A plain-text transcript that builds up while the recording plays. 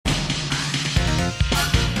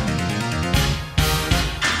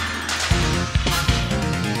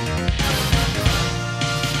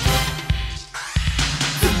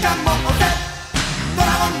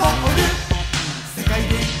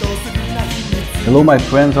Hello my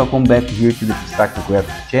friends, welcome back here to the Pistacchio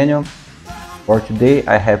graphics channel. For today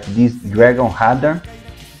I have this dragon radar.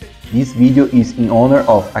 This video is in honor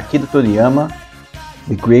of Akira Toriyama,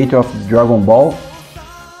 the creator of Dragon Ball,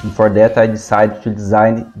 and for that I decided to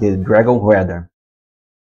design the dragon radar.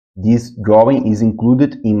 This drawing is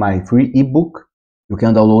included in my free ebook. You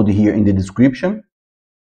can download it here in the description,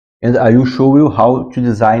 and I will show you how to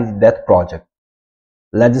design that project.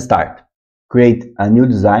 Let's start. Create a new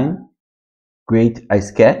design. Create a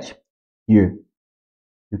sketch. Here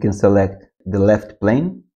you can select the left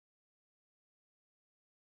plane.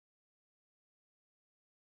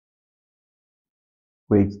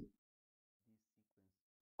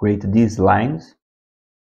 Create these lines.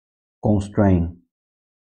 Constrain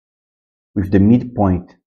with the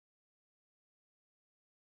midpoint.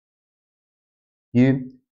 Here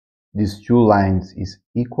these two lines is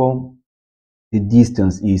equal. The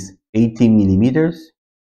distance is 18 millimeters.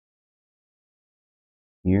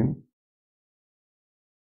 Here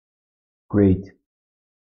create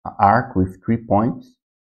an arc with 3 points.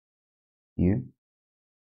 Here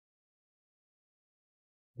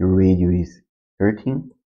the radius is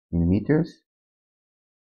 13 millimeters.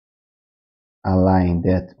 Align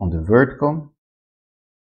that on the vertical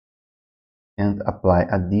and apply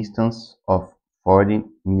a distance of 40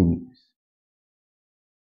 millimeters.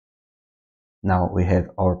 Now we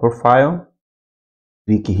have our profile.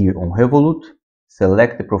 Click here on Revolute,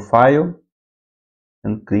 select the profile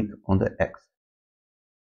and click on the X.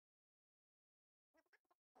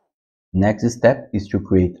 Next step is to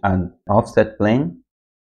create an offset plane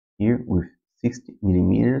here with 60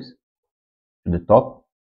 millimeters to the top.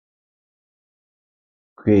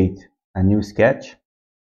 Create a new sketch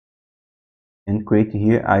and create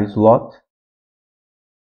here a slot,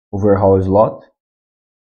 overhaul slot,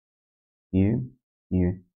 here,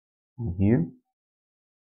 here, and here.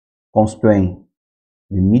 Constrain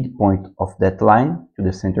the midpoint of that line to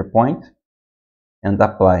the center point and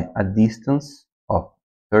apply a distance of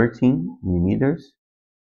 13 millimeters,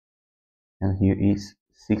 and here is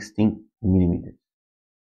 16 millimeters.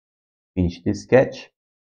 Finish the sketch.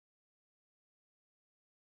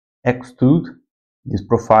 Extrude this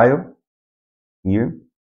profile here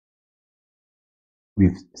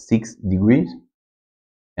with 6 degrees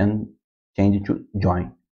and change it to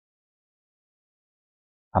join.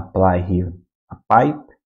 Apply here a pipe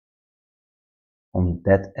on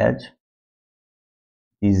that edge.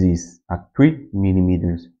 This is a 3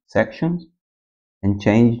 millimeters section and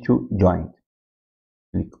change it to joint.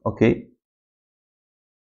 Click OK.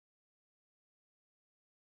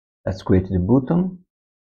 Let's create the button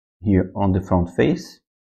here on the front face.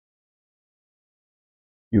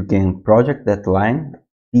 You can project that line,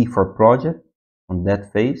 P for project, on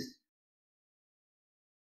that face.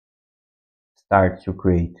 Start to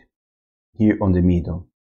create here on the middle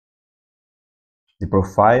the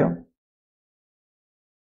profile,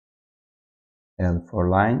 L for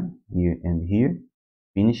line, here and here.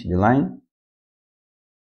 Finish the line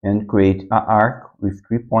and create an arc with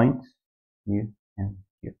 3 points here and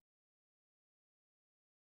here.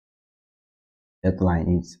 That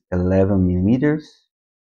line is 11 millimeters.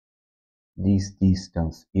 This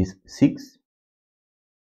distance is 6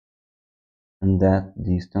 and that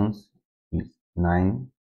distance is 9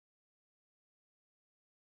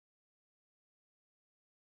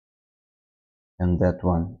 and that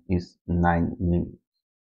one is 9 millimeters.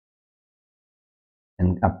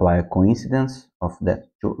 And apply a coincidence of that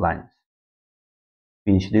two lines.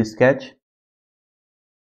 Finish the sketch.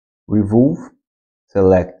 Revolve,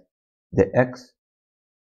 select the X,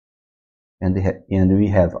 and we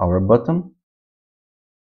have our button.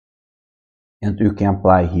 And you can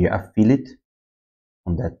apply here a fillet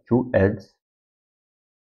on that two edges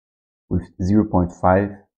with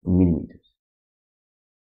 0.5 millimeters.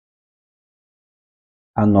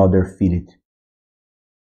 Another fillet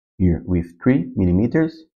here with 3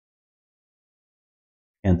 millimeters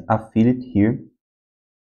and a fillet here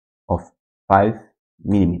of 5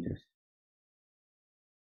 millimeters.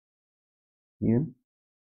 Here.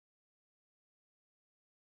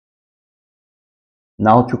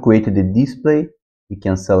 Now to create the display, we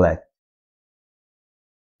can select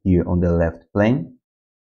here on the left plane,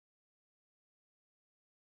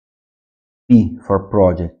 P for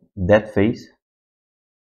project, that face,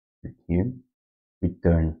 here,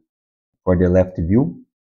 return for the left view,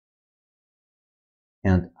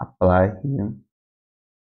 and apply here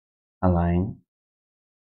a line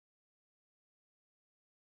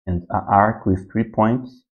and an arc with 3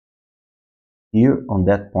 points. Here on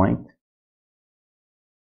that point,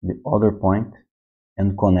 the other point,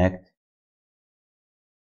 and connect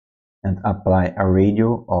and apply a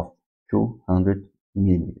radius of 200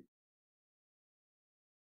 millimeters.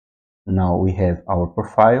 Now we have our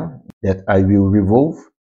profile that I will revolve,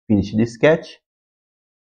 finish the sketch,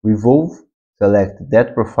 revolve, select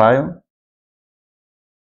that profile,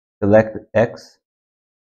 select X.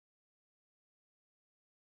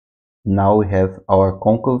 Now we have our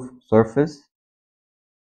concave surface.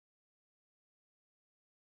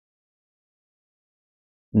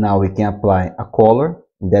 Now we can apply a color.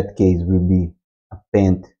 In that case will be a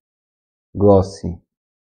paint glossy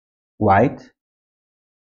white.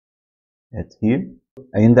 That's here.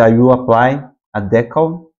 And I will apply a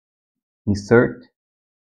decal. Insert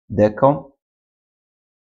decal.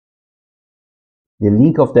 The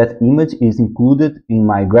link of that image is included in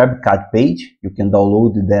my GrabCAD page. You can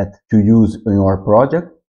download that to use in your project.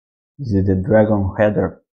 This is the dragon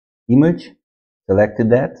header image. Select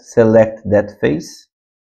that face.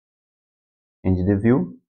 Change the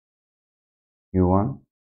view. View 1.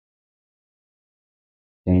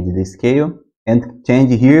 Change the scale. And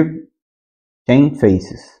change here, change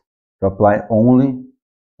faces. To apply only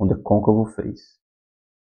on the concave face.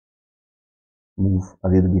 Move a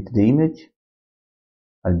little bit the image.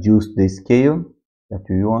 Adjust the scale that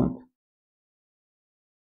you want.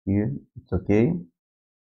 Here, it's okay.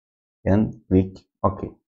 And click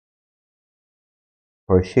OK.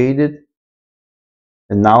 For shaded.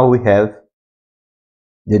 And now we have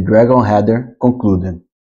the dragon header concluded.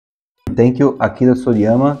 Thank you Akira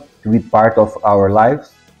Soriyama to be part of our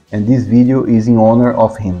lives, and this video is in honor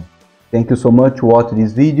of him. Thank you so much for watching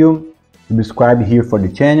this video. Subscribe here for the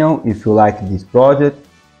channel if you like this project.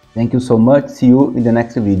 Thank you so much. See you in the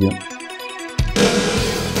next video.